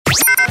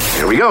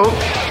Here we go.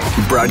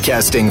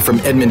 Broadcasting from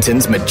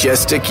Edmonton's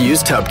majestic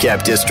used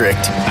hubcap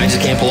district. I just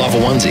can't pull off a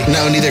onesie.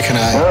 No, neither can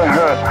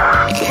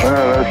I.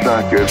 That's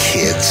not good.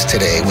 Kids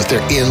today with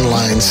their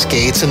inline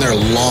skates and their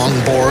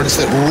longboards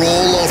that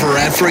roll over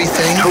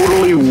everything.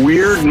 Totally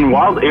weird and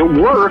wild. It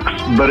works,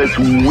 but it's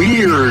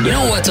weird. You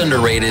know what's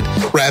underrated?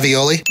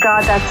 Ravioli.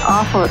 God, that's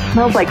awful. It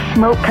smells like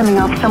smoke coming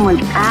off someone's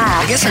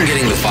ass. I guess I'm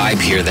getting the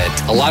vibe here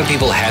that a lot of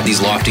people had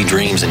these lofty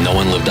dreams and no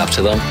one lived up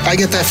to them. I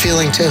get that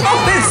feeling too.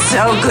 Oh, it's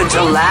so good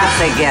to laugh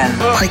again.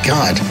 My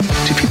God,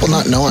 do people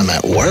not know I'm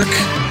at work?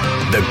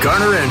 The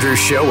Garner Andrews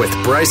Show with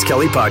Bryce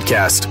Kelly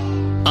Podcast.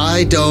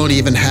 I don't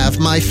even have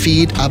my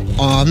feet up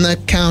on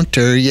the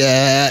counter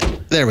yet.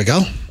 There we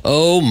go.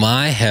 Oh,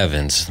 my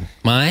heavens.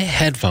 My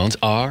headphones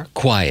are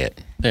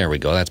quiet. There we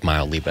go. That's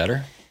mildly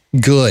better.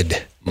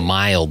 Good.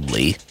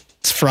 Mildly.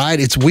 It's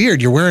Friday. It's weird.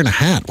 You're wearing a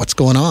hat. What's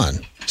going on?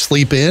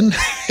 Sleep in?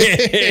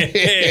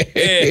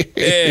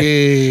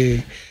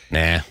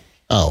 Nah.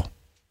 Oh.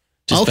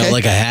 Just Okay. felt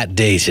like a hat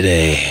day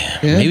today.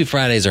 Yeah. Maybe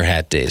Fridays are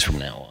hat days from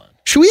now on.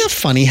 Should we have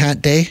funny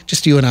hat day?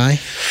 Just you and I?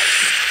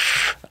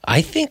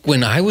 I think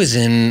when I was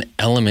in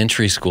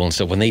elementary school and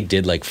stuff, when they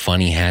did like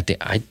funny hat day,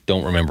 I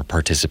don't remember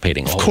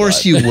participating. Of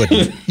course you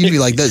wouldn't. You'd be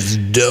like, that's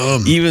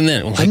dumb. Even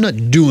then, like, I'm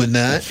not doing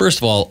that. first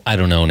of all, I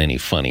don't own any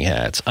funny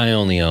hats. I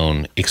only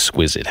own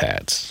exquisite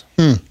hats.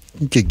 You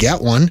could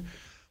get one.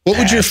 What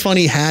would your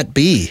funny hat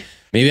be?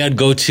 Maybe I'd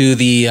go to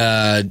the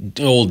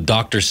old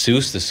Dr.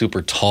 Seuss, the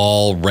super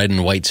tall red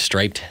and white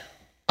striped.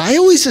 I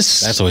always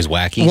That's always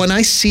wacky. When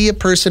I see a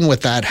person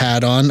with that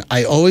hat on,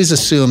 I always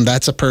assume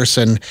that's a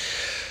person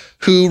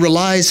who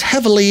relies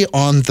heavily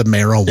on the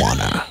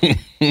marijuana.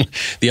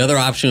 The other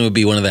option would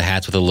be one of the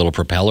hats with a little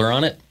propeller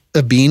on it.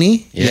 A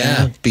beanie?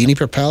 Yeah. Beanie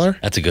propeller?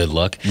 That's a good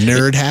look.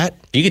 Nerd hat?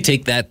 You could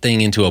take that thing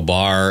into a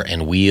bar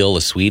and wheel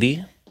a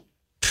sweetie.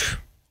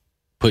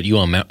 Put you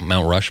on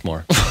Mount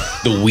Rushmore.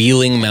 The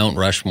wheeling Mount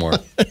Rushmore.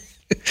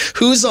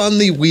 Who's on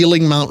the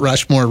wheeling Mount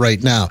Rushmore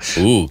right now?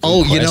 Ooh,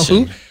 good you know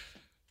question.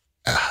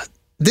 who?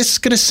 This is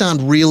going to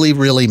sound really,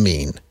 really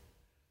mean.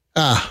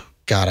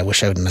 God, I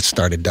wish I wouldn't have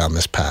started down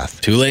this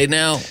path. Too late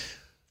now?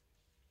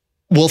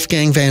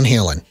 Wolfgang Van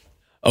Halen.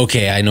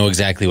 Okay, I know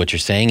exactly what you're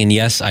saying. And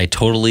yes, I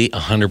totally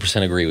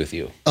 100% agree with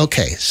you.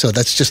 Okay, so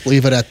let's just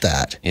leave it at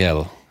that.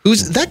 Yeah.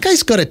 Who's that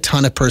guy's got a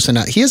ton of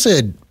personality. He has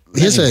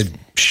a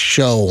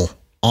show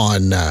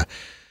on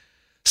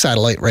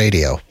satellite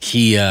radio.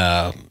 He's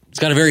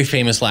got a very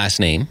famous last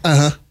name.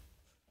 Uh-huh.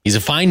 He's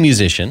a fine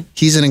musician.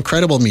 He's an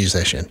incredible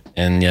musician.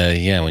 And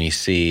when you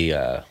see...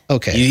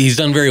 Okay. He's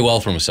done very well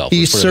for himself.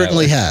 He let's put it that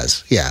certainly way.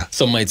 has, yeah.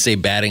 Some might say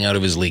batting out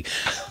of his league.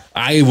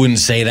 I wouldn't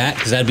say that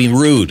because that'd be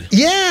rude.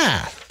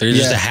 Yeah. They're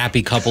just a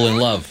happy couple in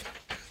love.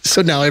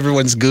 So now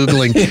everyone's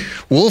Googling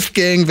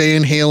Wolfgang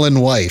Van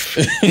Halen wife.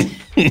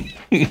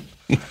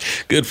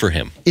 Good for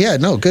him. Yeah,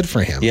 no, good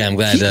for him. Yeah, I'm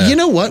glad. You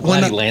know what?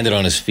 Glad he landed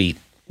on his feet.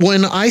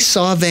 When I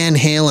saw Van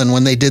Halen,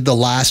 when they did the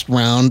last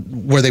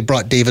round where they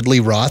brought David Lee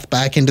Roth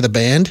back into the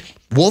band,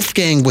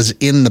 Wolfgang was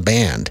in the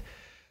band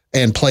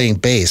and playing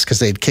bass because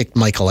they'd kicked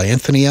Michael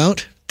Anthony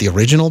out, the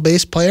original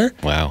bass player.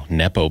 Wow,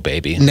 Nepo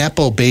baby.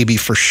 Nepo baby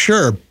for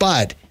sure,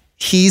 but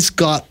he's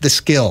got the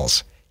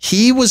skills.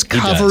 He was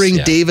covering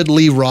David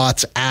Lee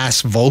Roth's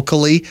ass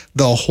vocally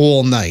the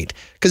whole night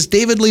because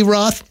David Lee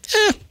Roth,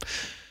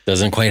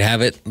 doesn't quite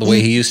have it the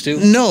way he used to?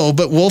 No,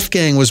 but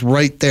Wolfgang was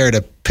right there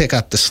to pick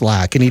up the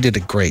slack, and he did a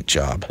great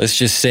job. Let's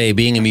just say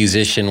being a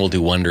musician will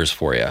do wonders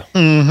for you.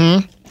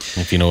 Mm-hmm.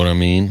 If you know what I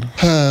mean.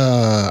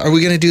 Are we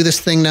going to do this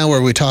thing now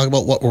where we talk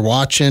about what we're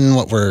watching,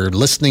 what we're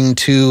listening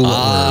to,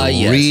 what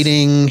we're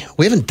reading?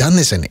 We haven't done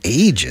this in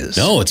ages.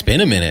 No, it's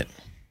been a minute.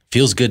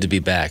 Feels good to be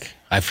back.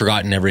 I've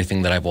forgotten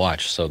everything that I've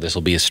watched, so this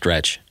will be a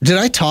stretch. Did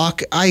I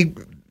talk?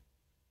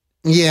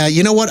 Yeah,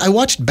 you know what? I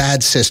watched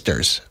Bad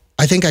Sisters.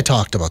 I think I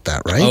talked about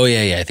that, right? Oh,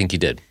 yeah, I think you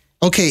did.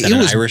 Okay. Is that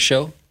an Irish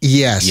show?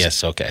 Yes.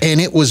 Yes, okay. And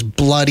it was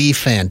bloody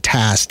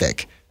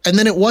fantastic. And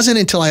then it wasn't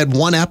until I had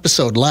one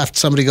episode left,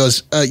 somebody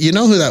goes, you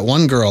know who that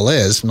one girl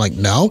is? I'm like,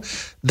 no,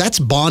 that's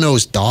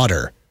Bono's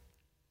daughter.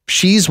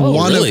 She's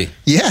one really?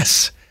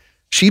 Yes.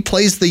 She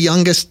plays the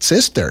youngest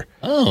sister.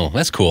 Oh,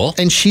 that's cool.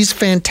 And she's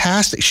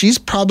fantastic.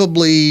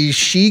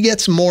 She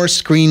gets more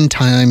screen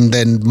time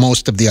than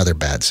most of the other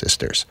Bad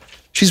Sisters.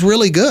 She's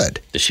really good.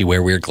 Does she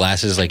wear weird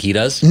glasses like he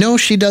does? No,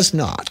 she does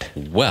not.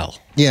 Well.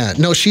 Yeah,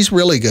 no, she's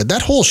really good.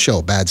 That whole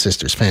show, Bad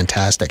Sisters,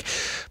 fantastic.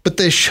 But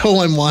the show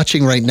I'm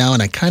watching right now,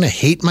 and I kind of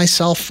hate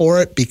myself for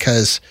it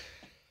because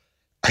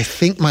I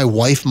think my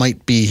wife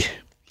might be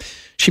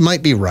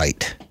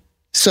right.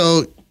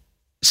 So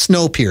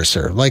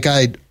Snowpiercer, like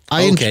I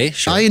enjoyed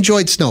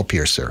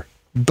Snowpiercer,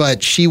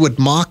 but she would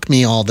mock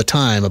me all the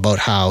time about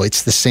how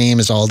it's the same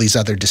as all these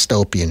other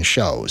dystopian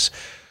shows.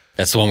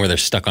 That's the one where they're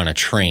stuck on a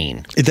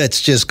train.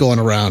 That's just going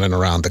around and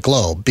around the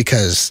globe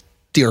because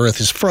the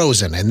Earth is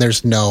frozen and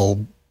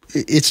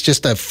it's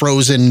just a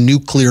frozen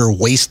nuclear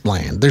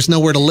wasteland. There's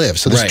nowhere to live.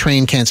 So this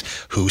train can't,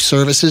 who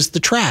services the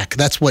track?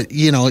 That's what,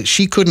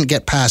 she couldn't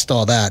get past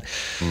all that.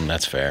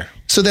 That's fair.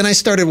 So then I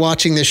started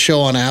watching this show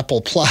on Apple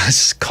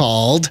Plus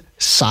called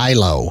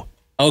Silo.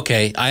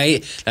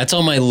 Okay, that's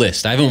on my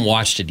list. I haven't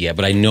watched it yet,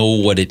 but I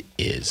know what it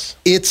is.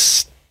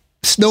 It's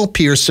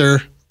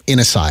Snowpiercer in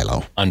a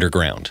silo.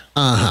 Underground.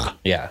 Uh-huh.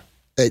 Yeah.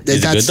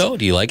 Is it good, though?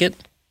 Do you like it?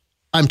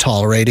 I'm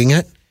tolerating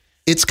it.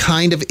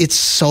 It's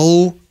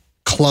so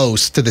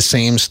close to the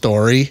same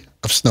story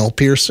of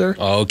Snowpiercer.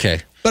 Oh,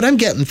 okay. But I'm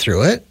getting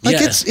through it. Like,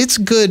 Yeah. it's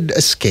good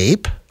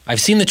escape. I've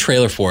seen the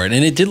trailer for it,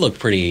 and it did look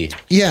pretty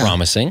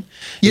promising.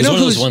 It was one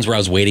of those ones where I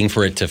was waiting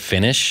for it to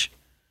finish.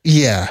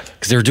 Yeah.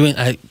 Because they're doing...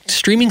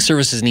 streaming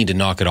services need to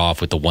knock it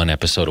off with the 1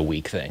 episode a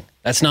week thing.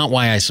 That's not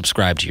why I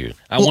subscribe to you.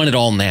 I want it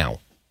all now.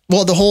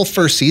 Well, the whole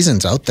first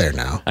season's out there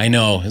now. I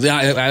know.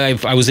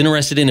 I was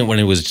interested in it when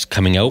it was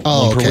coming out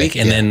one per week,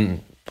 and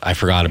then I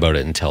forgot about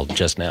it until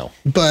just now.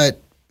 But,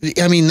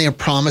 I mean, they're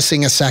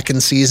promising a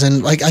second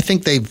season. Like, I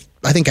think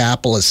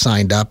Apple has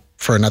signed up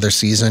for another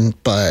season,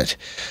 but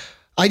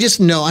I just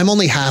know I'm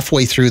only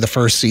halfway through the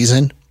first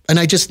season, and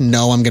I just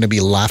know I'm going to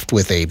be left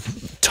with a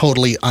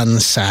totally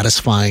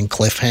unsatisfying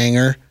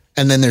cliffhanger.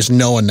 And then there's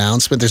no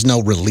announcement. There's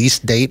no release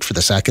date for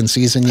the second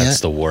season yet. That's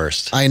the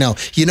worst. I know.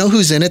 You know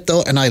who's in it,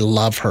 though? And I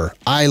love her.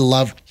 I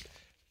love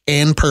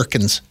Ann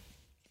Perkins.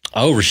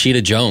 Oh,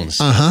 Rashida Jones.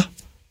 Uh-huh.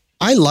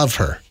 I love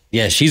her.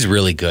 Yeah, she's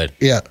really good.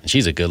 Yeah.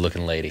 She's a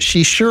good-looking lady.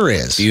 She sure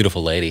is.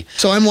 Beautiful lady.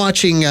 So I'm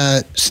watching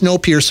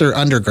Snowpiercer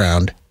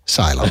Underground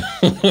Silo.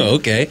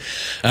 Okay.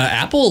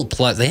 Apple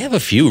Plus, they have a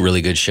few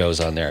really good shows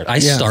on there. I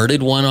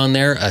started one on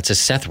there. It's a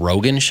Seth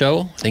Rogen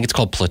show. I think it's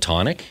called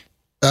Platonic.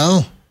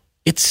 Oh.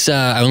 It's,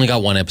 I only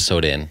got 1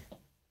 episode in.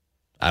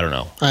 I don't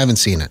know. I haven't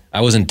seen it.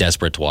 I wasn't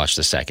desperate to watch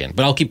the second,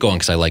 but I'll keep going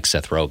because I like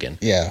Seth Rogen.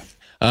 Yeah.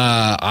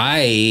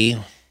 I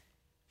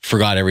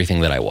forgot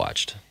everything that I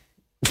watched.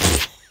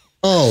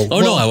 Oh, well,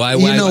 no!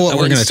 You know what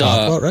we're going to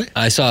talk about, right?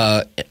 I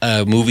saw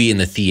a movie in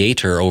the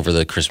theater over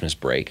the Christmas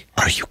break.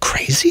 Are you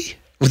crazy?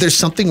 Was there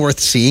something worth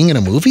seeing in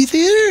a movie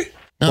theater?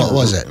 What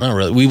was it? Not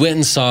really. We went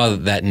and saw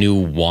that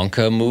new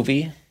Wonka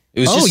movie. It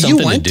was just something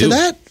you went to do. To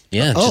that?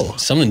 Yeah,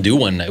 just something to do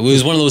one night. It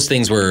was one of those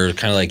things where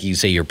kind of like you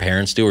say your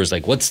parents do, or it's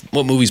like, what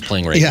movie's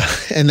playing right now?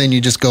 Yeah, and then you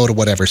just go to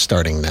whatever's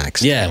starting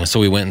next. Yeah, so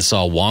we went and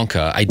saw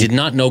Wonka. I did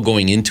not know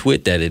going into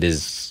it that it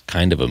is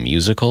kind of a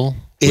musical.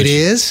 It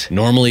is?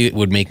 Normally it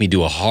would make me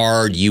do a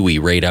hard Yui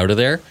right out of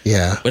there.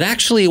 Yeah. But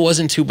actually it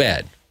wasn't too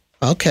bad.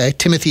 Okay,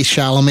 Timothy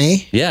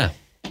Chalamet. Yeah.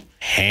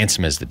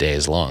 Handsome as the day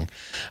is long.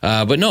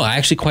 But no, I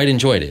actually quite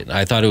enjoyed it.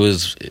 I thought it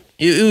was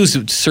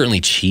certainly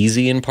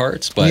cheesy in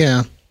parts,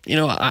 but you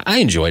know, I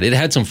enjoyed it. It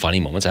had some funny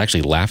moments. I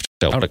actually laughed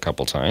out a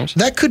couple times.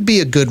 That could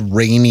be a good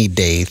rainy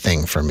day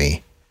thing for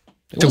me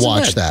to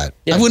watch that.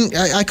 Yeah.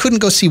 I couldn't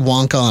go see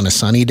Wonka on a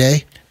sunny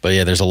day. But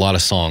yeah, there's a lot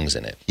of songs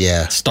in it.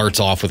 Yeah. It starts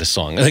off with a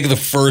song. I think the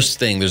first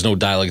thing, there's no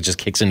dialogue, it just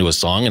kicks into a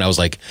song. And I was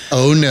like,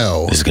 oh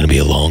no. This is going to be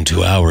a long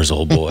 2 hours,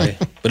 old boy.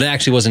 But it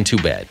actually wasn't too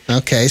bad.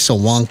 Okay, so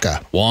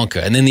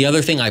Wonka. And then the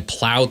other thing I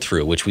plowed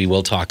through, which we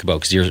will talk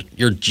about because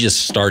you're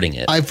just starting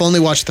it. I've only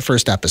watched the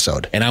first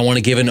episode. And I want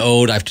to give an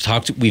ode.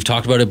 We've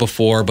talked about it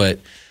before, but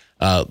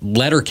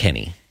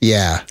Letterkenny.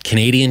 Yeah.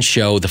 Canadian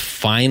show. The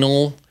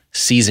final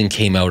season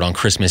came out on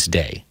Christmas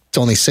Day. It's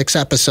only 6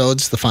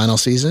 episodes, the final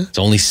season? It's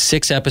only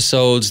 6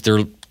 episodes. They're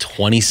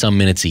 20-some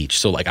minutes each.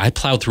 So, like, I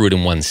plowed through it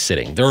in one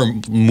sitting. There are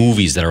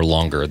movies that are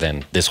longer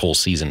than this whole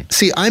season.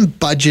 See, I'm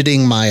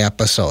budgeting my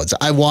episodes.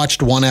 I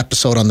watched 1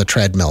 episode on the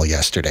treadmill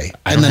yesterday,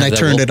 and then I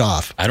turned it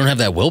off. I don't have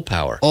that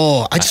willpower.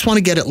 Oh, I just want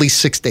to get at least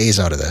 6 days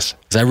out of this.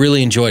 Because I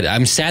really enjoyed it.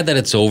 I'm sad that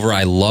it's over.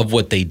 I love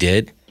what they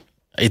did.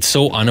 It's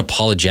so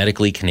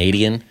unapologetically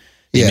Canadian.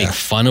 They make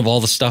fun of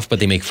all the stuff, but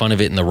they make fun of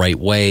it in the right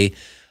way.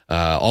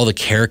 All the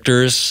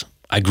characters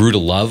I grew to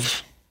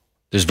love.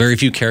 There's very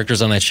few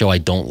characters on that show I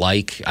don't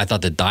like. I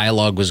thought the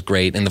dialogue was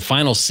great. And the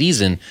final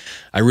season,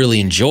 I really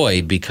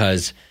enjoyed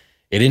because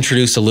it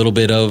introduced a little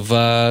bit of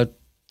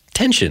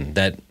tension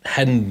that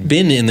hadn't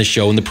been in the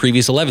show in the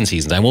previous 11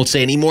 seasons. I won't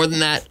say any more than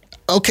that.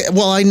 Okay,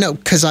 well, I know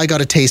because I got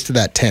a taste of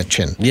that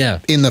tension. Yeah.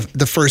 In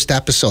the first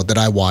episode that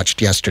I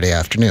watched yesterday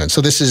afternoon.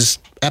 So this is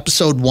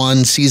episode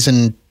 1,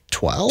 season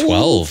 12?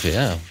 12,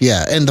 yeah.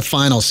 Yeah, and the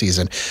final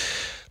season.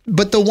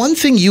 But the one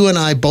thing you and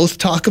I both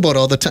talk about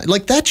all the time,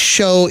 like that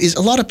show is,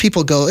 a lot of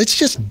people go, it's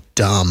just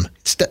dumb.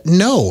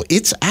 No,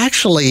 it's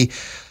actually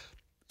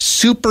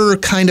super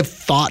kind of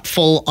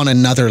thoughtful on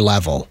another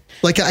level.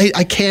 Like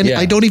I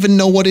don't even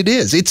know what it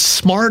is. It's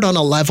smart on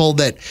a level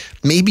that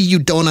maybe you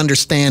don't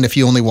understand if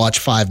you only watch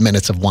 5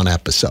 minutes of one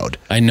episode.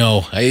 I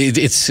know.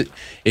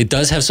 It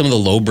does have some of the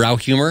lowbrow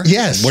humor.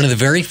 Yes. One of the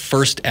very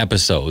first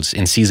episodes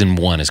in season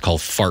 1 is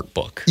called Fart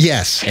Book.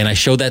 Yes. And I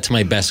showed that to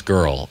my best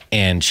girl,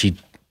 and she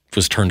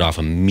was turned off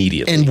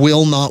immediately. And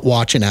will not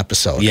watch an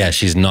episode. Yeah,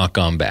 she's not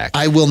gone back.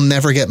 I will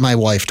never get my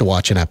wife to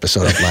watch an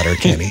episode of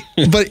Letterkenny.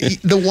 But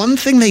the one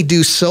thing they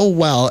do so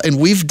well, and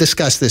we've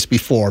discussed this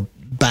before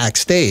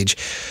backstage,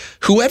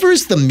 whoever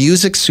is the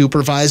music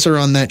supervisor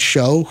on that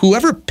show,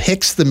 whoever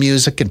picks the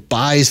music and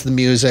buys the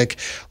music,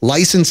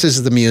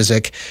 licenses the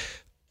music,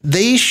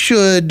 they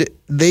should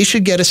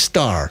get a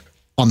star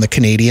on the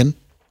Canadian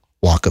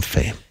Walk of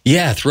Fame.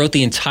 Yeah, throughout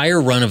the entire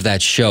run of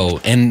that show.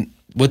 And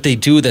what they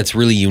do that's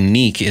really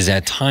unique is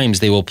at times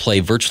they will play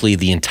virtually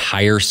the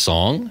entire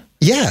song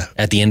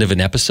at the end of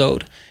an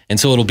episode. And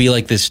so it'll be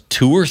like this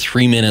 2 or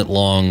 3 minute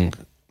long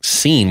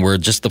scene where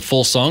just the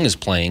full song is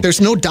playing.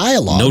 There's no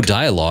dialogue. No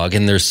dialogue,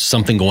 and there's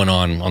something going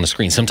on the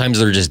screen. Sometimes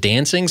they're just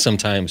dancing.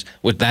 Sometimes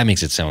that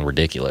makes it sound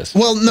ridiculous.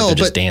 Well, no, they're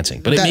just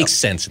dancing, but it makes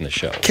sense in the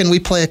show. Can we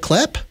play a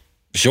clip?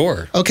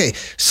 Sure. Okay,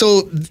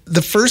 so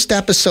the first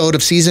episode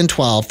of season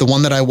 12, the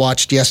one that I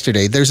watched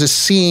yesterday, there's a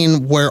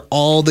scene where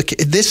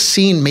this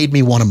scene made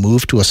me want to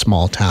move to a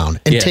small town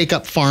and take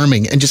up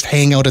farming and just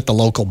hang out at the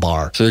local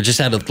bar. So they're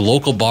just at the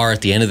local bar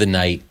at the end of the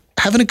night.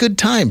 Having a good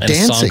time,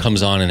 dancing. And a song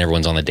comes on and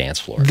everyone's on the dance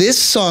floor. This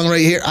song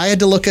right here, I had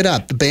to look it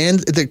up. The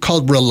band, they're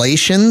called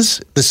Relations.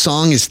 The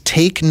song is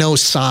Take No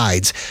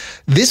Sides.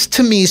 This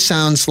to me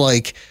sounds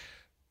like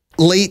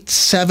late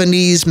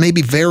 70s,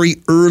 maybe very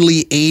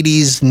early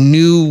 80s,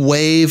 new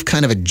wave,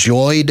 kind of a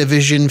Joy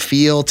Division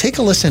feel. Take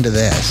a listen to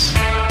this.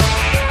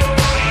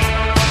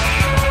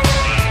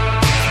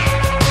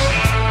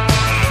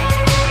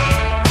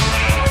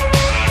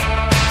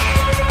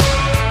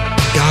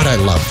 God, I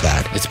love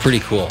that. It's pretty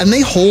cool. And they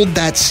hold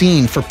that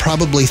scene for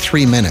probably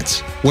 3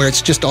 minutes where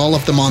it's just all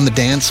of them on the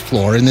dance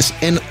floor and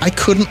I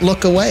couldn't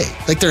look away.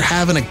 Like they're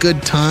having a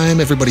good time.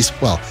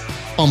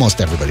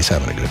 Almost everybody's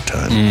having a good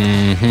time.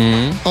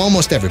 Mm-hmm.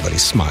 Almost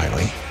everybody's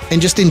smiling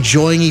and just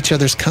enjoying each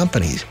other's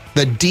company.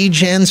 The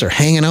D-Gens are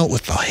hanging out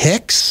with the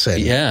Hicks.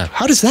 And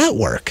how does that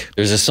work?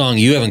 There's a song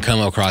you haven't come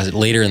across it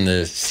later in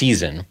the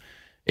season.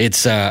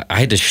 It's I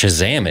had to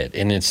Shazam it,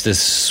 and it's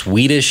this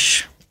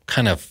Swedish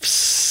kind of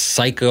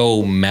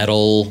psychological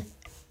metal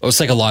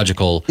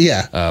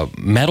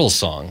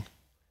song.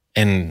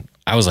 And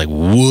I was like,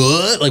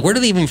 what? Like, where do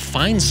they even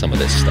find some of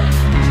this stuff?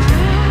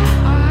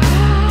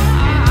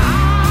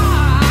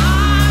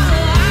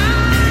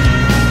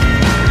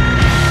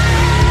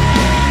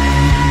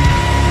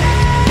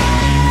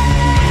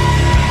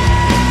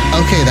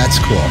 Okay, that's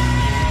cool.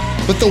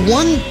 But the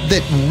one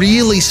that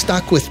really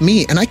stuck with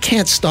me, and I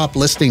can't stop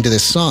listening to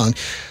this song,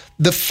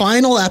 the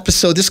final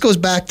episode, this goes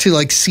back to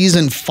like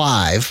season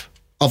 5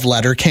 of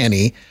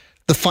Letterkenny.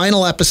 The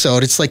final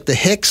episode, it's like the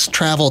Hicks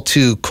travel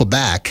to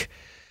Quebec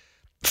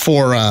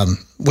for,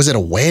 was it a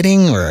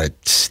wedding or a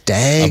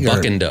stag? A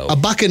buck-and-doe. A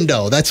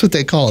buck-and-doe, that's what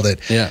they called it.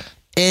 Yeah.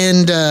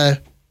 And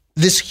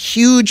this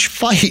huge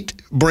fight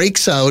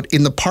breaks out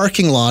in the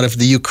parking lot of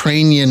the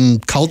Ukrainian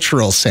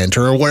Cultural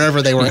Center or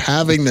wherever they were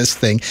having this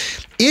thing.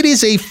 It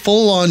is a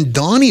full-on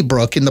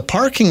Donnybrook in the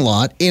parking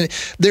lot.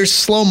 There's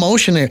slow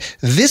motion there.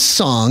 This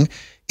song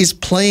is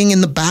playing in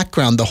the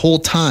background the whole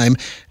time.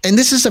 And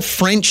this is a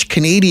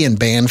French-Canadian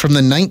band from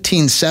the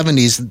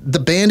 1970s. The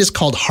band is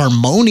called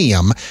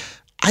Harmonium.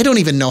 I don't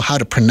even know how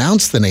to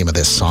pronounce the name of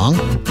this song.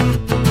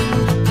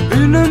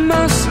 Une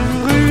main sur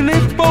une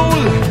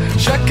épaule,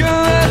 chacun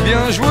a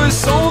bien joué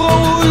son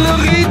rôle. Le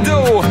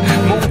rideau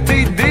monte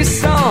et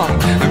descend,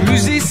 un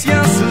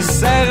musicien se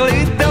serre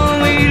les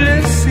dents, il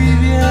est si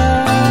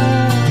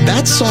bien.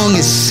 That song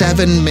is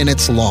 7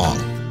 minutes long,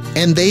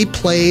 and they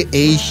play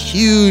a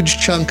huge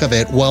chunk of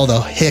it while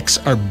the Hicks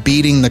are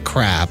beating the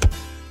crap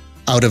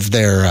out of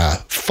their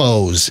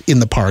foes in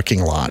the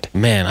parking lot.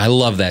 Man, I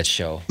love that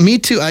show. Me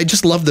too. I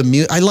just love the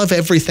music. I love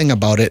everything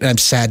about it, and I'm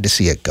sad to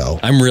see it go.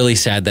 I'm really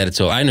sad that it's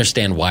over. I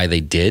understand why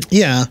they did.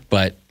 Yeah.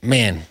 But,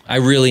 man, I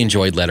really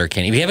enjoyed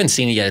Letterkenny. If you haven't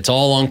seen it yet, it's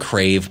all on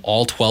Crave,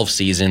 all 12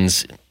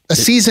 seasons. A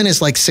season is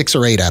like 6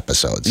 or 8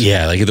 episodes.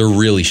 Yeah, like they're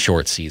really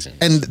short seasons.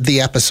 And the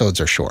episodes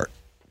are short.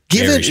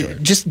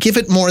 Short. Just give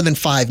it more than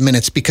 5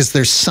 minutes because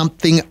there's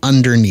something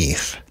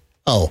underneath.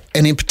 Oh,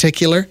 and in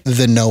particular,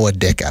 the Noah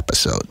Dick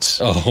episodes.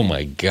 Oh,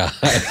 my God.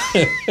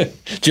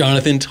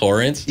 Jonathan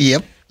Torrance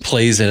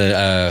plays an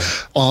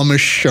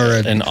Amish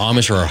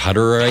or a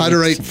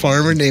Hutterite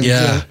farmer named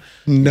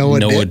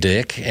Noah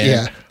Dick.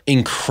 And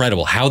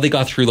incredible. How they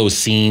got through those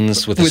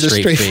scenes with a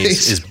straight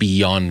face is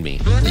beyond me.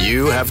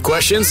 You have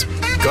questions?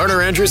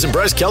 Garner Andrews and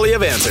Bryce Kelly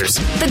have answers.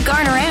 The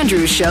Garner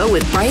Andrews Show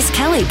with Bryce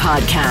Kelly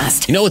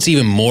Podcast. You know what's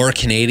even more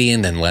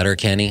Canadian than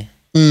Letterkenny?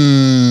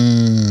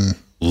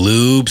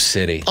 Lube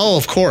City. Oh,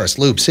 of course,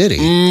 Lube City.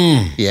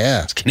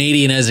 Yeah. It's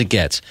Canadian as it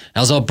gets.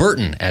 As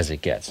Albertan as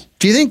it gets.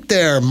 Do you think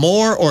there are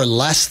more or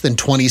less than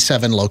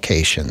 27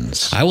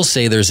 locations? I will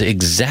say there's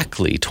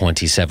exactly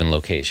 27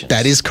 locations.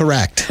 That is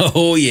correct.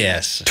 Oh,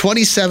 yes.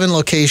 27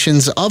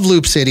 locations of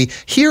Lube City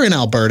here in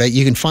Alberta.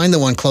 You can find the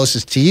one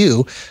closest to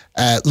you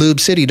at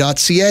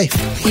lubecity.ca.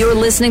 You're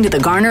listening to the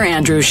Garner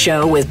Andrews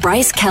Show with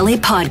Bryce Kelly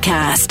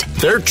Podcast.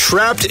 They're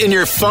trapped in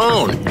your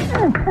phone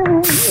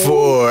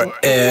forever.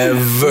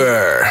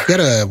 You got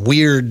a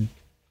weird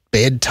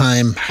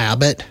bedtime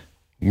habit?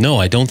 No,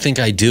 I don't think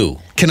I do.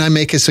 Can I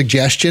make a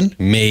suggestion?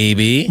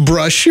 Maybe.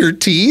 Brush your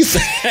teeth.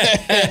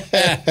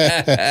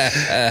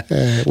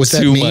 Was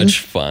that Too mean? much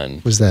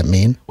fun. Was that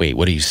mean? Wait,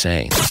 what are you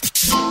saying?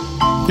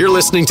 You're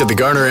listening to the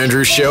Garner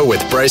Andrews Show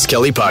with Bryce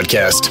Kelly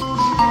Podcast.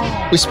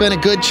 We spent a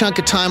good chunk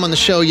of time on the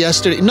show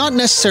yesterday, not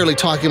necessarily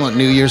talking about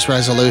New Year's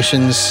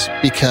resolutions,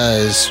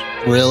 because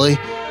really,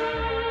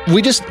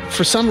 we just,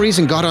 for some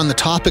reason, got on the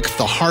topic of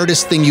the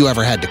hardest thing you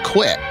ever had to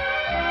quit.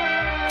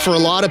 For a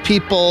lot of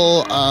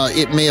people,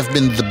 it may have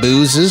been the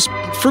boozes.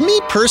 For me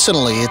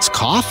personally, it's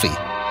coffee.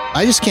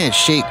 I just can't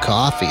shake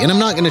coffee, and I'm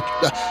not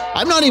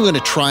even gonna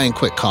try and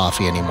quit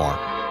coffee anymore.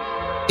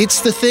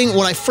 It's the thing,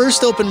 when I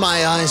first open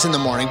my eyes in the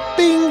morning,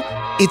 bing,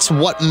 it's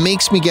what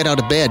makes me get out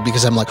of bed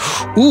because I'm like,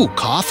 ooh,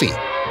 coffee.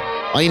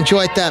 I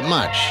enjoy it that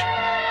much.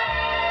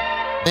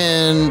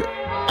 And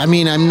I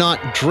mean, I'm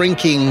not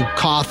drinking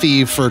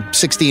coffee for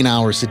 16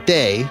 hours a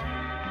day,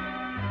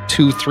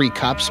 2-3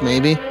 cups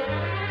maybe.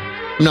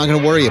 I'm not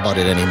going to worry about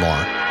it anymore.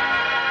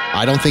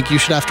 I don't think you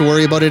should have to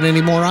worry about it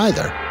anymore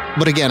either.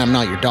 But again, I'm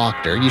not your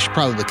doctor. You should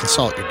probably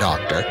consult your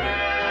doctor.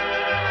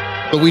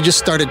 But we just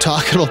started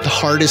talking about the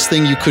hardest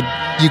thing you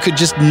could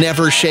just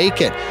never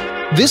shake it.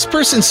 This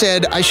person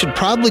said, I should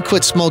probably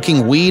quit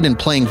smoking weed and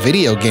playing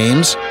video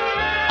games.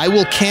 I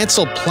will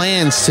cancel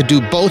plans to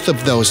do both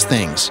of those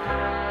things.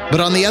 But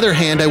on the other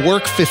hand, I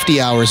work 50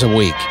 hours a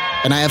week,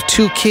 and I have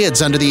 2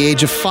 kids under the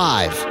age of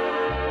 5.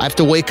 I have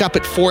to wake up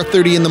at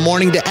 4:30 in the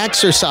morning to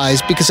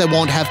exercise because I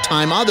won't have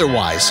time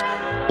otherwise.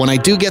 When I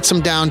do get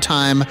some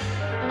downtime,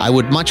 I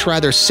would much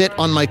rather sit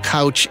on my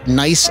couch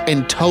nice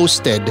and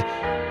toasted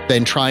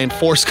than try and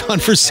force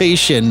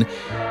conversation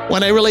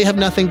when I really have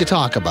nothing to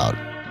talk about.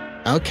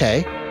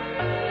 Okay.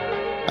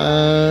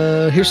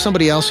 Here's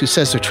somebody else who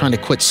says they're trying to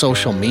quit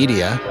social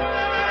media.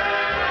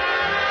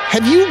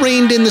 Have you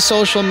reined in the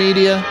social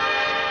media?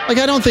 Like,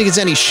 I don't think it's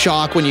any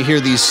shock when you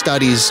hear these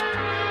studies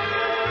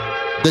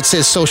that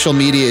says social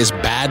media is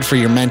bad for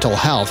your mental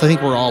health. I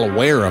think we're all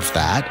aware of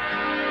that.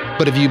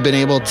 But have you been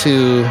able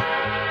to,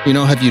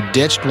 have you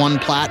ditched one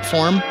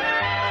platform?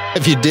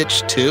 Have you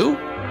ditched 2?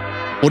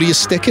 What are you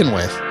sticking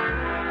with?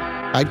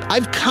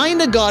 I've kind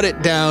of got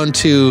it down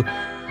to,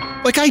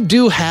 like,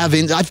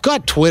 I've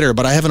got Twitter,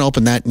 but I haven't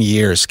opened that in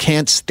years.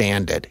 Can't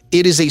stand it.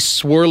 It is a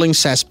swirling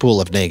cesspool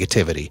of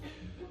negativity.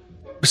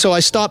 So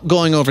I stopped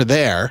going over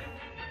there.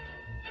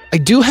 I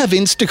do have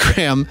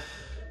Instagram,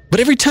 but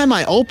every time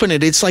I open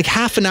it, it's like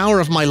half an hour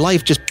of my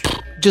life just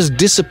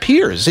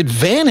disappears. It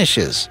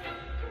vanishes.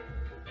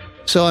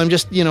 So I'm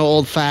just,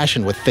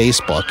 old-fashioned with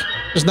Facebook.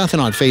 There's nothing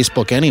on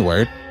Facebook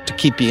anywhere to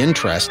keep you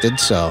interested,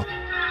 so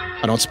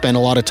I don't spend a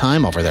lot of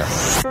time over there.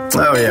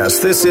 Oh, yes,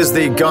 this is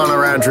the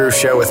Garner Andrew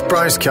Show with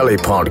Bryce Kelly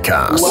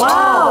podcast.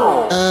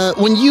 Wow!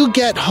 When you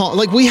get home,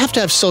 like, we have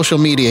to have social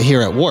media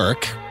here at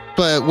work,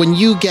 but when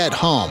you get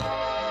home,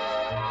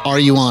 are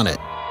you on it?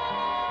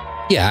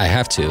 Yeah, I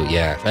have to.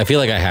 Yeah. I feel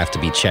like I have to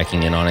be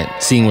checking in on it,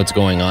 seeing what's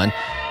going on.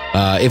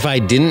 If I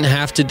didn't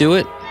have to do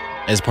it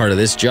as part of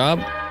this job,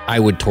 I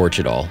would torch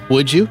it all.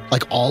 Would you?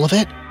 Like all of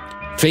it?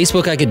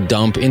 Facebook I could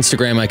dump.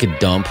 Instagram I could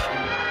dump.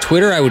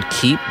 Twitter I would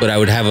keep, but I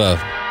would have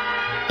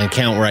an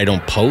account where I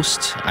don't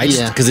post.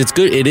 Because it's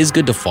good. It is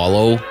good to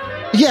follow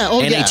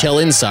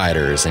NHL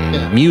insiders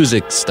and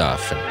music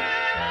stuff.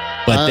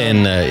 But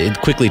then it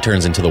quickly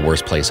turns into the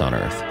worst place on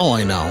earth. Oh,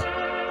 I know.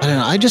 I don't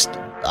know.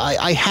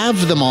 I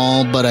have them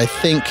all, but I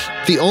think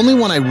the only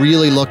one I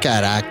really look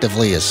at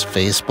actively is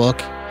Facebook,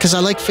 because I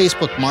like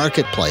Facebook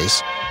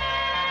Marketplace,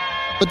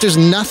 but there's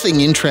nothing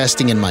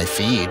interesting in my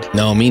feed.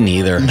 No, me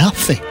neither.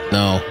 Nothing.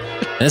 No.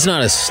 And it's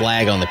not a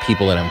slag on the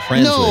people that I'm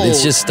friends with.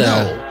 It's just...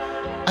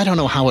 I don't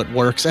know how it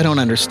works. I don't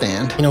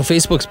understand.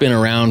 Facebook's been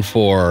around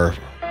for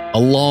a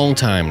long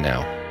time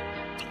now.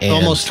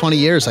 Almost 20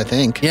 years, I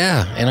think.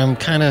 Yeah, and I'm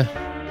kind of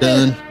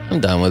done. I'm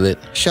done with it.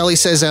 Shelley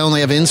says I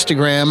only have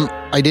Instagram.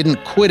 I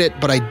didn't quit it,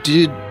 but I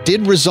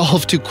did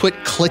resolve to quit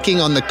clicking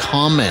on the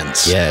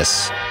comments.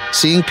 Yes.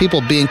 Seeing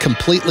people being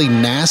completely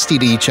nasty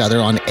to each other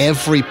on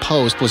every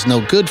post was no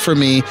good for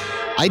me.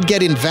 I'd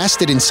get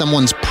invested in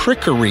someone's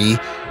prickery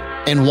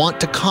and want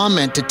to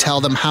comment to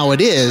tell them how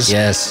it is.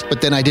 Yes.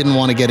 But then I didn't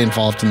want to get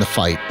involved in the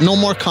fight. No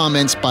more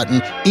comments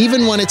button,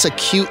 even when it's a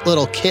cute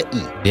little kitten.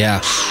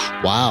 Yeah.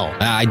 Wow.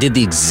 I did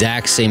the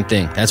exact same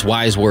thing. That's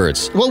wise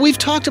words. Well, we've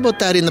talked about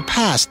that in the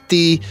past.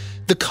 The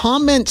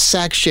comment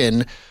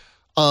section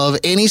of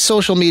any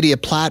social media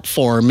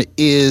platform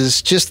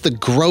is just the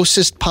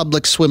grossest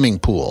public swimming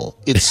pool.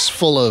 It's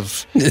full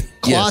of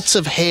clots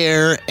of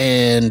hair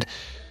and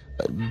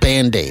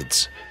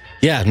Band-Aids.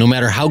 Yeah, no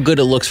matter how good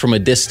it looks from a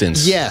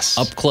distance. Yes.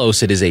 Up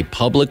close, it is a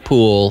public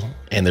pool,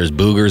 and there's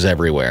boogers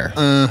everywhere.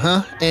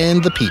 Uh-huh.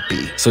 And the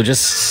pee-pee. So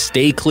just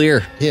stay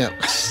clear. Yeah.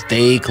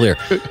 Stay clear.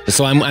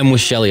 So I'm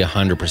with Shelley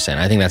 100%.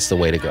 I think that's the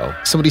way to go.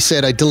 Somebody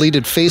said, I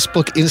deleted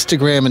Facebook,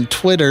 Instagram, and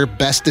Twitter.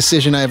 Best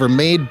decision I ever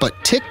made. But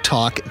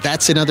TikTok,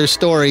 that's another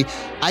story.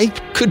 I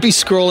could be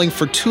scrolling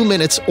for 2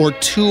 minutes or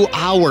 2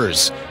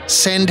 hours.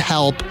 Send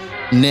help,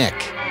 Nick.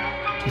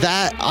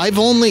 That,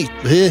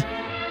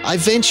 I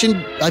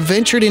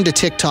ventured into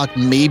TikTok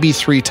maybe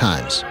 3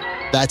 times.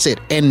 That's it.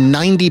 And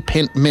 90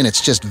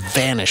 minutes just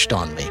vanished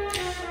on me.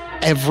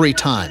 Every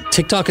time.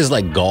 TikTok is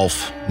like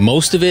golf.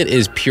 Most of it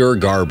is pure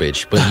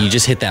garbage, but you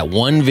just hit that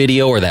one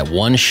video or that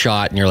one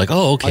shot and you're like,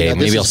 oh, okay,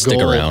 maybe I'll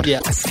stick around. Yeah.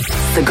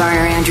 The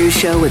Garner Andrews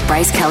Show with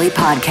Bryce Kelly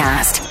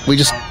podcast. We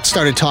just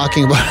started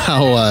talking about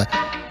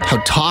how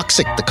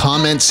toxic the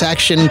comment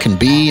section can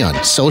be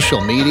on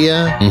social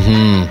media.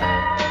 Mm-hmm.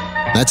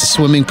 That's a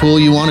swimming pool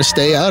you want to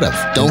stay out of.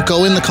 Don't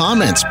go in the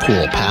comments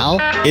pool, pal.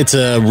 It's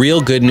a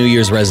real good New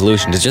Year's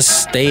resolution to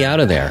just stay out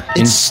of there.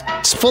 It's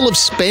full of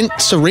spent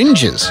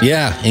syringes.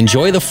 Yeah,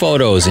 enjoy the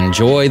photos,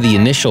 enjoy the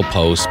initial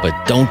post, but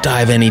don't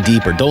dive any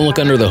deeper. Don't look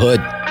under the hood.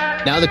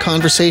 Now the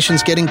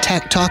conversation's getting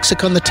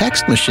toxic on the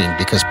text machine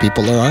because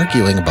people are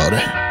arguing about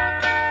it.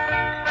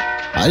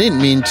 I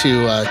didn't mean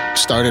to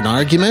start an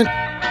argument.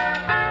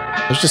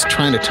 I was just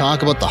trying to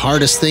talk about the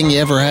hardest thing you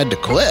ever had to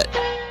quit.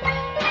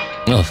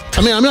 Oh.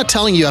 I mean, I'm not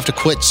telling you have to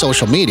quit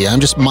social media.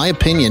 My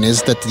opinion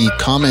is that the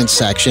comment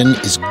section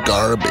is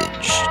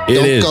garbage.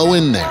 Don't go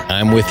in there.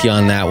 I'm with you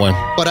on that one.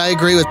 But I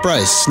agree with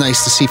Bryce. It's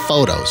nice to see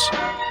photos.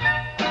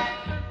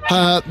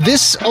 I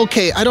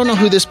don't know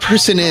who this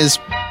person is.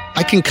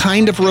 I can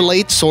kind of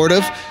relate, sort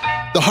of.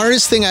 The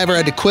hardest thing I ever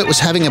had to quit was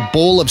having a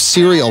bowl of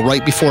cereal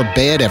right before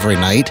bed every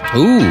night.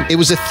 Ooh. It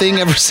was a thing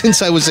ever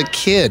since I was a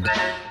kid.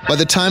 By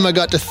the time I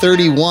got to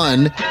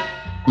 31,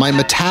 my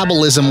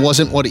metabolism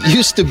wasn't what it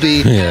used to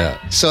be. Yeah.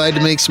 So I had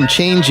to make some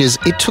changes.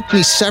 It took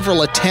me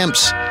several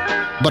attempts,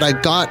 but I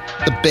got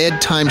the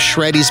bedtime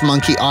Shreddies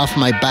monkey off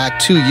my back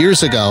 2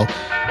 years ago,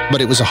 but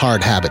it was a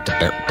hard habit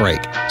to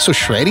break. So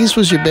Shreddies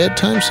was your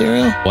bedtime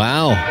cereal?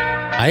 Wow.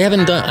 I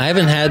haven't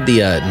had the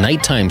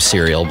nighttime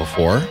cereal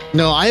before.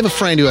 No, I have a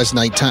friend who has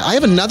nighttime. I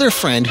have another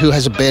friend who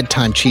has a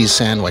bedtime cheese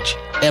sandwich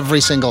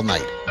every single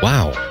night.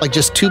 Wow. Like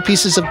just 2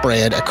 pieces of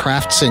bread, a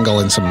Kraft single,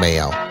 and some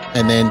mayo.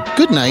 And then,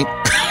 good night.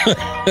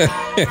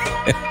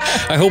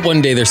 I hope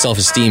one day their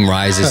self-esteem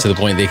rises to the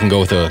point they can go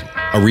with a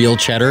real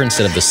cheddar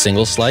instead of the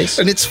single slice.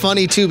 And it's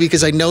funny, too,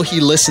 because I know he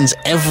listens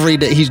every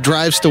day. He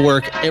drives to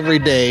work every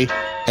day,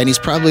 and he's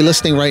probably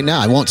listening right now.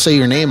 I won't say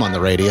your name on the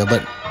radio,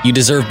 but... You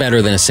deserve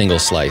better than a single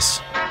slice.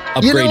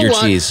 Upgrade your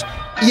cheese.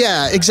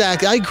 Yeah,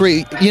 exactly. I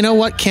agree. You know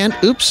what, Kent?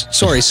 Oops.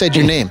 Sorry, said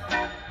your name.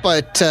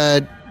 But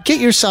get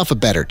yourself a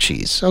better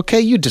cheese, okay?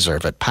 You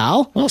deserve it,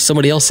 pal. Well,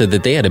 somebody else said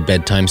that they had a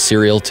bedtime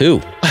cereal,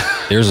 too.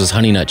 Theirs was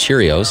Honey Nut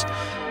Cheerios.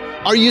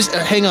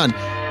 Hang on.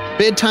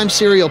 Bedtime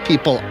cereal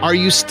people, are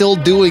you still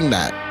doing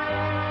that?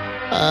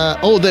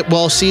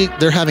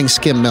 They're having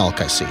skim milk,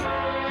 I see.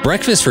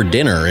 Breakfast for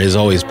dinner is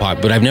always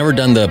popular, but I've never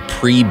done the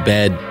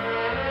pre-bed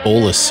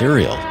bowl of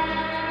cereal.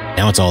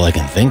 Now it's all I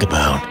can think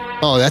about.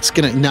 Oh,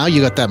 now you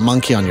got that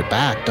monkey on your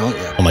back, don't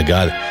you? Oh my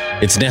God.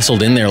 It's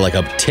nestled in there like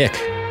a tick.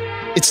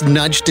 It's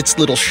nudged its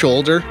little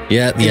shoulder.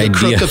 Yeah, the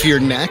crook of your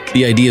neck.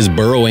 The idea is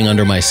burrowing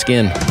under my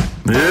skin.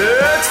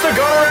 It's the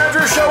Garner and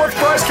Bryce Show with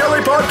Bryce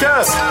Kelly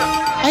Podcast.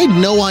 I had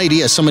no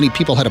idea so many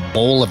people had a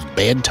bowl of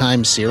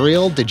bedtime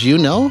cereal. Did you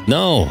know?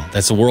 No,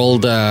 that's a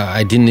world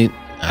I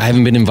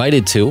haven't been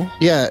invited to.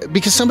 Yeah,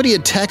 because somebody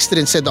had texted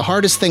and said the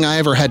hardest thing I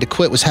ever had to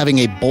quit was having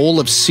a bowl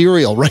of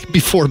cereal right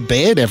before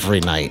bed every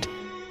night.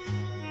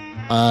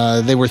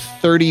 They were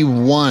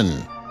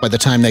 31 by the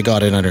time they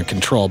got it under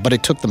control, but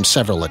it took them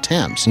several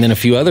attempts. And then a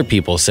few other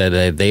people said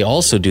that they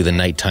also do the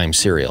nighttime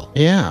cereal.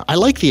 Yeah, I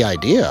like the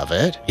idea of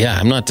it. Yeah,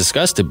 I'm not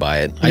disgusted by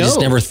it. I just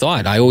never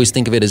thought. I always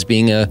think of it as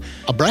being a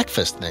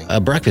breakfast thing.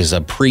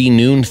 A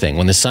pre-noon thing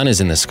when the sun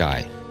is in the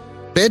sky.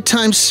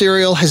 Bedtime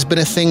cereal has been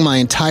a thing my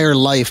entire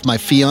life. My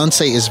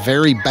fiance is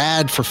very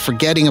bad for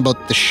forgetting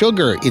about the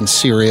sugar in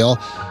cereal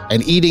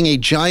and eating a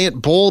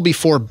giant bowl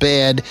before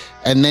bed,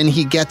 and then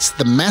he gets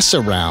the mess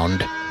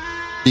around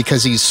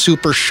because he's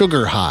super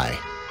sugar high.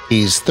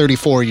 He's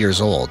 34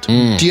 years old.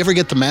 Do you ever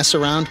get the mess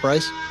around,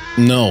 Bryce?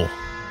 No.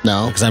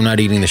 No? Because I'm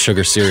not eating the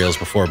sugar cereals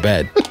before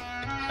bed.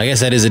 I guess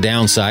that is a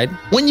downside.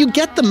 When you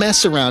get the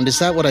mess around, is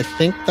that what I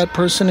think that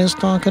person is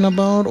talking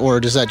about? Or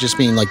does that just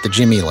mean like the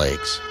Jimmy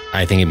legs?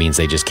 I think it means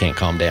they just can't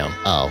calm down.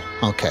 Oh,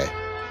 okay.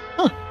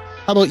 Huh.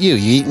 How about you?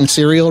 You eating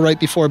cereal right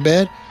before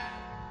bed?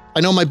 I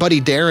know my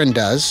buddy Darren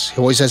does. He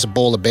always has a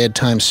bowl of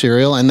bedtime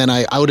cereal. And then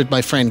I outed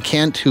my friend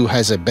Kent, who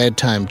has a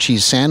bedtime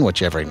cheese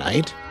sandwich every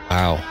night.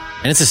 Wow.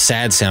 And it's a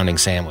sad-sounding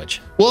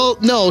sandwich. Well,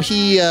 no,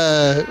 he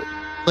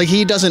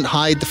doesn't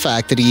hide the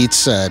fact that he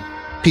eats a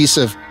piece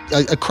of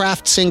a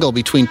Kraft single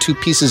between 2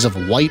 pieces of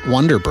white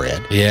Wonder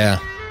Bread. Yeah.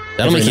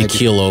 That'll make you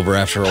keel over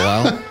after a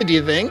while. Do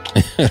you think?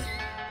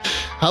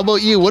 How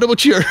about you?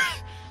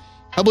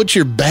 How about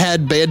your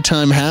bad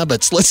bedtime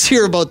habits? Let's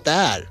hear about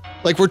that.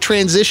 Like, we're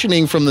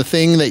transitioning from the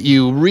thing that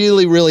you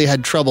really, really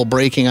had trouble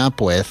breaking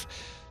up with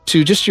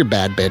to just your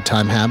bad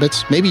bedtime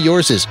habits. Maybe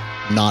yours is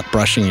not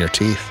brushing your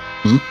teeth.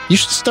 You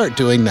should start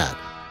doing that.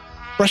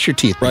 Brush your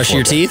teeth. Brush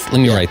your teeth? Let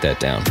me write that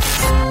down.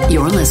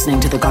 You're listening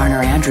to the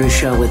Garner Andrews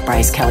Show with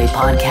Bryce Kelly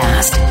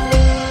Podcast.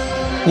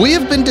 We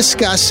have been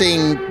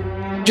discussing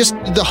just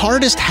the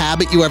hardest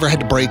habit you ever had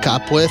to break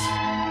up with.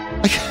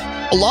 Like,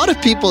 a lot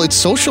of people, it's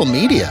social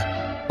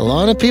media. A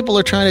lot of people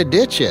are trying to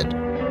ditch it,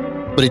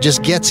 but it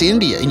just gets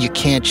into you and you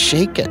can't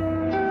shake it.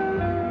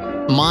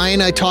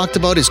 Mine, I talked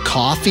about, is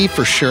coffee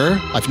for sure.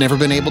 I've never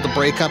been able to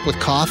break up with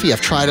coffee.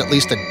 I've tried at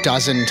least a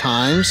dozen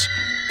times,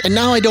 and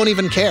now I don't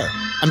even care.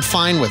 I'm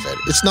fine with it.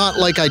 It's not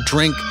like I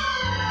drink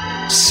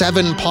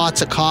 7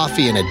 pots of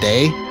coffee in a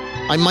day.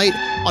 I might,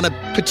 on a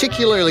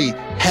particularly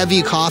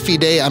heavy coffee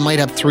day, I might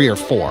have 3 or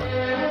 4.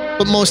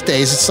 But most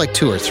days, it's like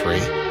 2 or 3.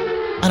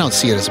 I don't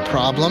see it as a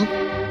problem.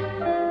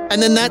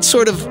 And then that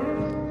sort of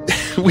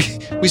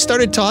we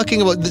started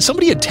talking about,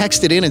 somebody had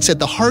texted in and said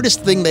the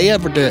hardest thing they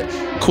ever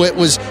to quit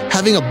was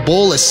having a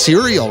bowl of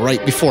cereal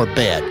right before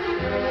bed.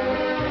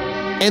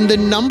 And the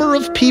number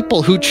of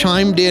people who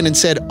chimed in and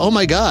said, oh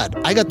my God,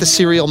 I got the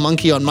cereal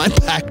monkey on my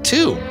back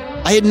too.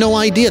 I had no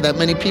idea that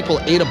many people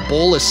ate a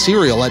bowl of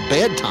cereal at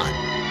bedtime.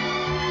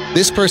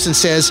 This person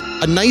says,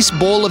 a nice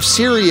bowl of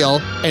cereal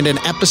and an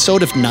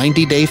episode of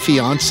 90 Day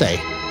Fiancé.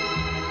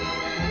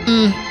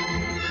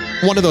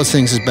 One of those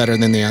things is better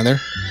than the other.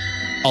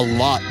 A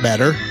lot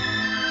better.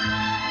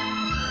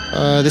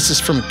 This is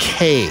from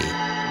Kay.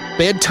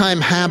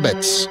 Bedtime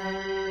habits.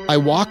 I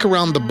walk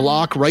around the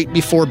block right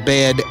before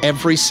bed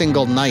every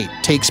single night.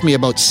 Takes me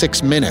about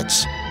 6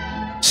 minutes.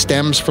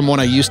 Stems from when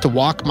I used to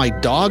walk my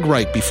dog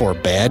right before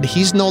bed.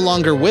 He's no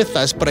longer with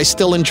us, but I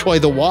still enjoy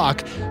the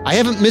walk. I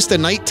haven't missed a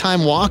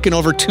nighttime walk in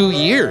over 2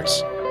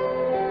 years.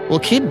 Well,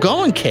 keep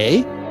going,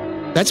 Kay.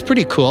 That's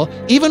pretty cool.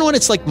 Even when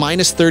it's like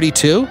minus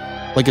 32,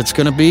 like it's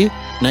going to be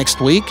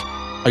next week,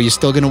 are you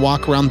still going to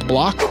walk around the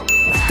block?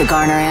 The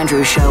Garner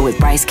Andrews Show with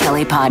Bryce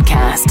Kelly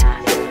Podcast.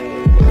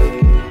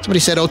 Somebody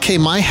said, okay,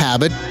 my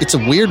habit, it's a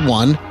weird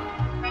one.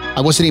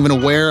 I wasn't even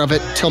aware of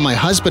it till my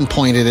husband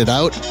pointed it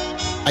out.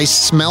 I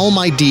smell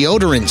my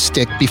deodorant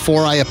stick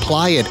before I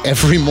apply it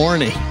every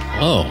morning.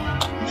 Oh.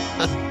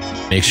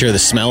 Make sure the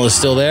smell is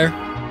still there?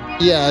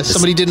 Yeah,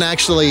 somebody didn't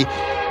actually,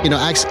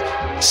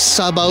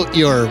 sub out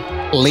your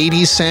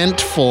lady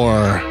scent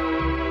for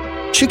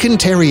chicken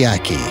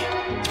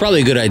teriyaki. It's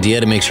probably a good idea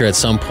to make sure at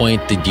some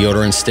point the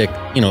deodorant stick,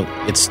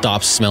 it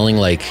stops smelling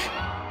like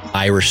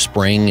Irish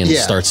Spring and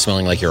starts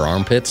smelling like your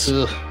armpits.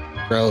 Ugh,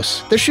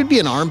 gross. There should be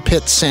an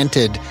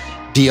armpit-scented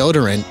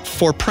deodorant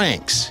for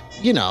pranks,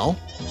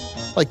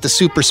 like the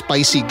super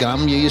spicy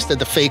gum you used at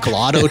the fake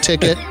lotto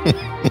ticket.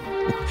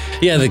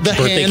 Yeah, the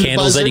birthday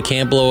candles that you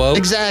can't blow out.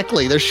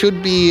 Exactly. There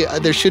should be a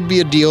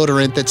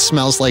deodorant that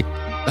smells like,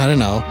 I don't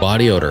know.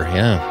 Body odor,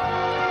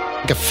 yeah.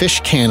 Like a fish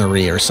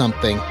cannery or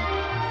something.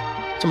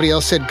 Somebody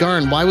else said,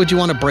 Garn, why would you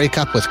want to break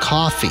up with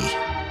coffee?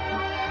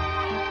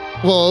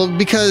 Well,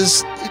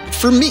 because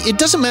for me, it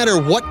doesn't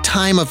matter what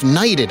time of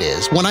night it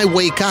is. When I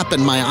wake up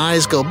and my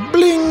eyes go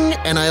bling,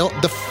 and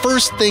the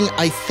first thing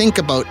I think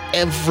about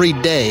every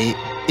day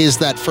is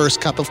that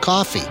first cup of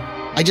coffee.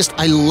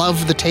 I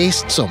love the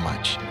taste so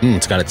much.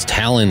 It's got its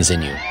talons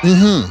in you.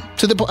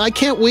 I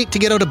can't wait to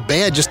get out of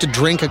bed just to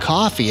drink a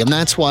coffee, and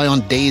that's why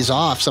on days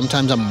off,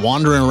 sometimes I'm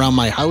wandering around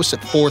my house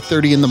at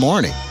 4:30 in the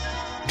morning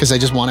because I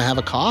just want to have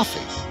a coffee.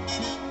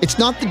 It's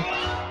not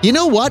you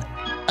know what?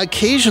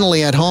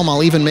 Occasionally at home,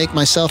 I'll even make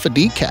myself a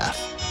decaf.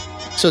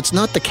 So it's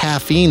not the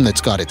caffeine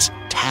that's got its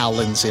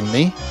talons in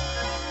me.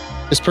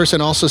 This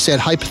person also said,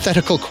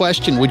 hypothetical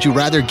question, would you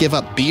rather give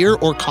up beer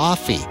or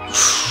coffee?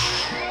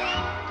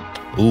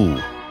 Ooh.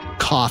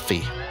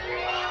 Coffee.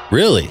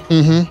 Really?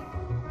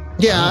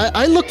 Yeah,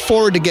 I look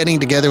forward to getting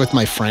together with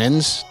my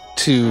friends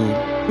to,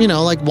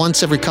 like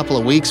once every couple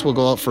of weeks, we'll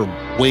go out for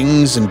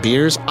wings and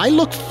beers. I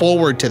look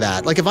forward to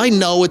that. Like if I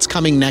know it's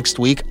coming next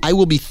week, I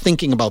will be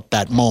thinking about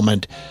that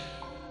moment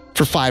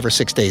for 5 or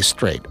 6 days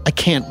straight. I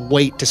can't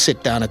wait to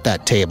sit down at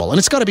that table. And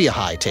it's got to be a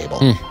high table.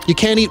 You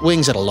can't eat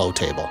wings at a low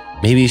table.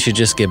 Maybe you should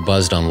just get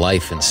buzzed on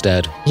life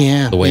instead.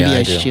 Yeah, the way maybe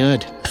I do.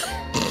 should.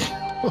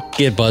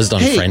 Get buzzed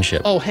on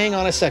friendship. Oh, hang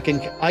on a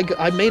second.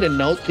 I made a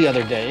note the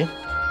other day.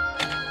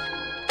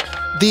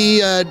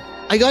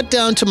 I got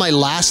down to my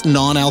last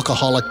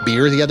non-alcoholic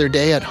beer the other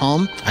day at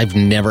home. I've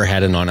never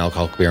had a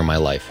non-alcoholic beer in my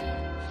life.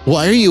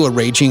 Why are you a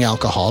raging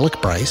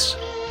alcoholic, Bryce?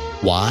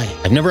 Why?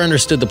 I've never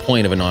understood the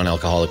point of a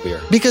non-alcoholic beer.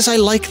 Because I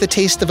like the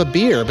taste of a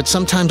beer, but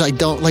sometimes I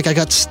don't. Like, I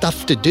got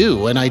stuff to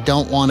do, and I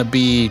don't want to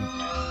be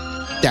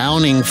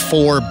downing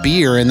 4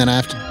 beer, and then I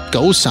have to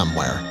go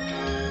somewhere.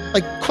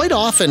 Like, quite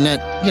often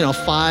at,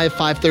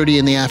 5:30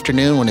 in the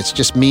afternoon when it's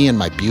just me and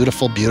my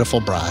beautiful,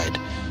 beautiful bride,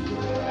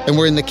 and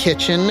we're in the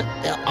kitchen,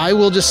 I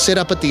will just sit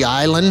up at the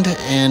island,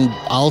 and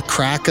I'll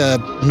crack a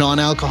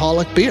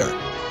non-alcoholic beer.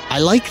 I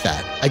like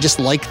that. I just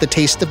like the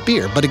taste of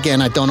beer. But again,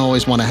 I don't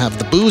always want to have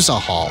the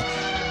booze-a-haul.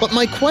 But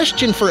my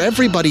question for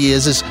everybody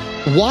is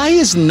why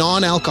is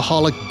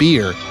non-alcoholic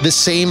beer the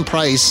same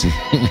price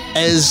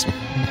as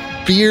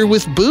beer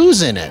with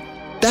booze in it?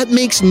 That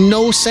makes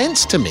no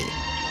sense to me.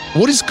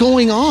 What is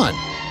going on?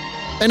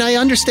 And I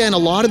understand a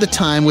lot of the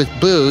time with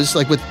booze,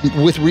 like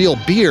with real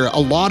beer, a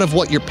lot of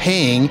what you're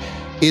paying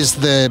is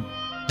the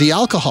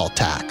alcohol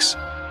tax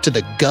to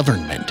the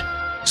government.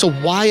 So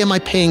why am I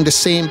paying the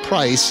same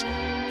price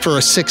for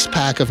a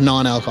 6-pack of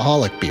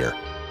non-alcoholic beer?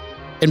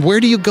 And where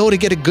do you go to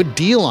get a good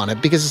deal on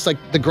it? Because it's like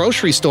the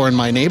grocery store in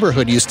my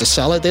neighborhood used to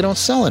sell it. They don't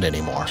sell it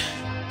anymore.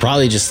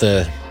 Probably just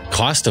the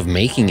cost of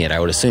making it, I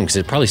would assume, because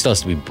it probably still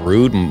has to be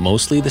brewed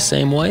mostly the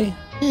same way.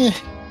 I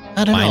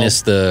don't know.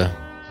 Minus the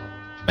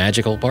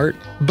magical part.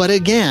 But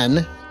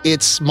again,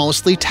 it's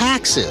mostly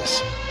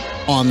taxes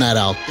on that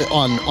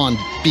on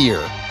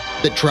beer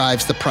that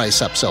drives the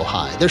price up so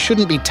high. There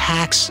shouldn't be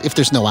tax if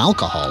there's no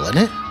alcohol in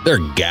it. They're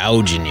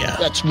gouging you.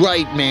 That's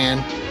right,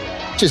 man.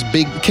 Just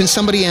big. Can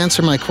somebody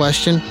answer my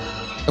question?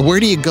 Where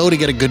do you go to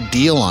get a good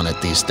deal on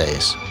it these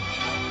days?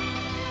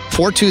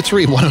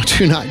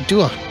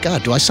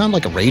 423-1029. Do I sound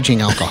like a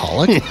raging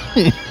alcoholic?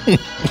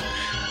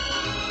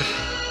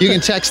 You can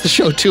text the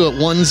show too at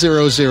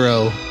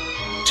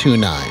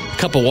 10029. A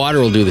cup of water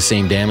will do the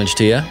same damage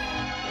to you.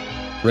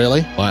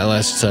 Really? Well,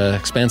 less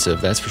expensive,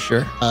 that's for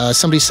sure.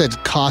 Somebody said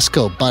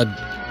Costco,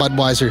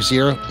 Budweiser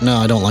Zero. No,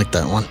 I don't like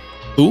that one.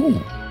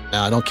 Ooh. No,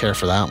 I don't care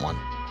for that one.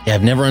 Yeah,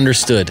 I've never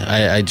understood.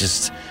 I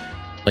just,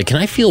 can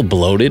I feel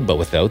bloated but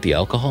without the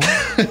alcohol?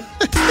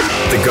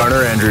 The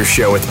Garner Andrews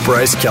Show with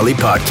Bryce Kelly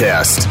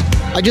Podcast.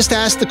 I just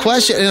asked the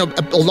question, and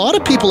a lot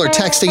of people are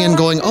texting and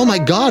going, oh my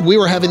God, we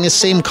were having this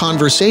same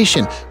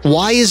conversation.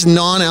 Why is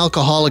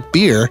non-alcoholic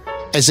beer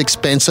as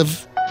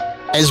expensive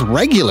as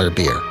regular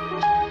beer?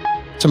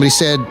 Somebody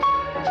said,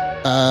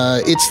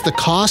 it's the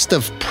cost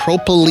of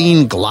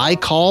propylene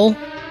glycol,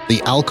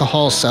 the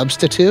alcohol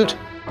substitute.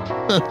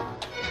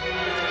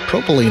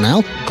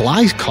 Propylene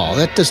glycol,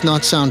 that does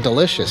not sound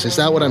delicious. Is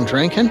that what I'm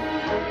drinking?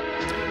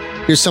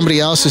 Here's somebody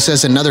else who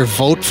says another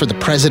vote for the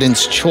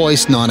President's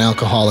Choice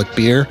non-alcoholic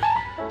beer,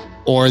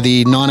 or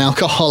the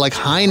non-alcoholic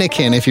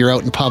Heineken if you're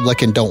out in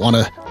public and don't want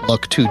to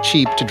look too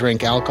cheap to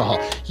drink alcohol.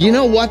 You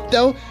know what,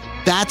 though?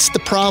 That's the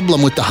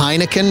problem with the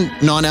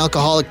Heineken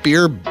non-alcoholic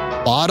beer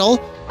bottle.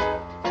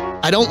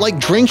 I don't like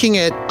drinking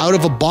it out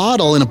of a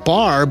bottle in a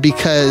bar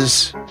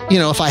because,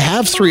 if I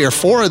have 3 or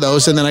 4 of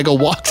those and then I go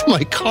walk to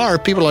my car,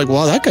 people are like,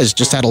 well, that guy's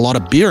just had a lot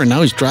of beer and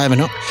now he's driving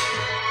home.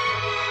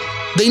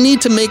 They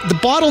need to the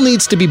bottle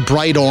needs to be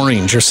bright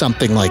orange or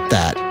something like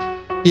that.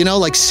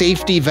 Like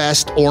safety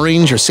vest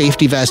orange or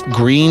safety vest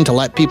green to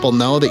let people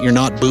know that you're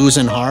not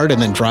boozing hard and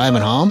then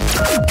driving home.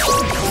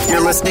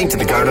 You're listening to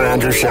the Garner and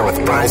Andrews Show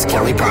with Bryce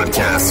Kelly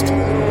Podcast.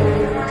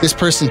 This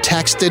person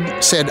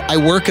texted, said, I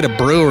work at a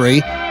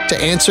brewery.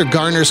 To answer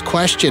Garner's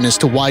question as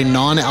to why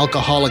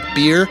non-alcoholic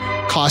beer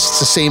costs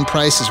the same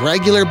price as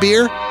regular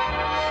beer,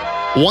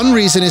 one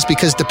reason is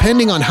because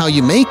depending on how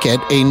you make it,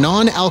 a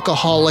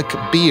non-alcoholic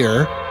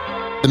beer,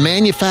 the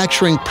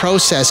manufacturing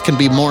process can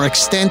be more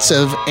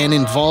extensive and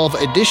involve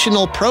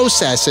additional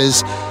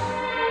processes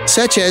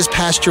such as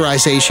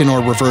pasteurization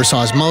or reverse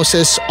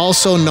osmosis.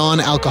 Also,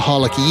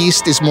 non-alcoholic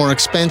yeast is more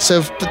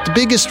expensive, but the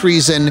biggest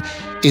reason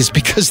is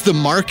because the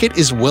market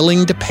is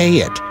willing to pay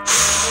it.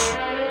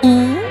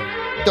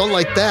 Don't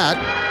like that.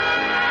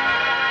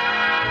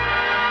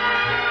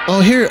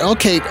 Oh,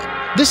 okay.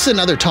 This is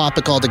another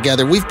topic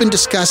altogether. We've been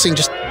discussing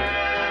just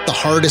the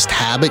hardest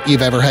habit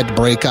you've ever had to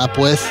break up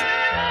with.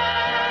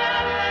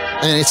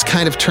 And it's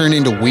kind of turned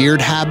into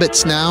weird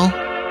habits now.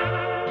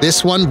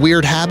 This one,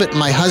 weird habit,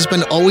 my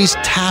husband always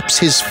taps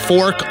his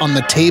fork on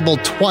the table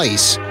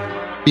twice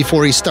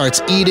before he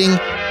starts eating.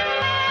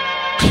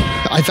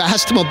 I've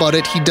asked him about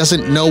it. He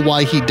doesn't know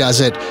why he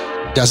does it.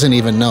 Doesn't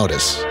even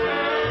notice.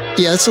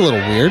 Yeah, it's a little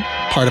weird.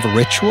 Part of a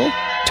ritual.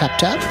 Tap,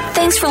 tap.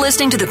 Thanks for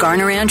listening to the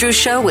Garner Andrews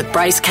Show with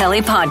Bryce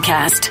Kelly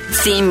Podcast.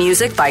 Theme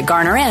music by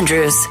Garner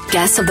Andrews.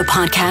 Guests of the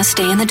podcast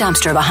stay in the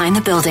dumpster behind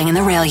the building in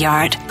the rail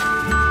yard.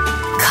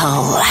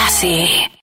 Classy.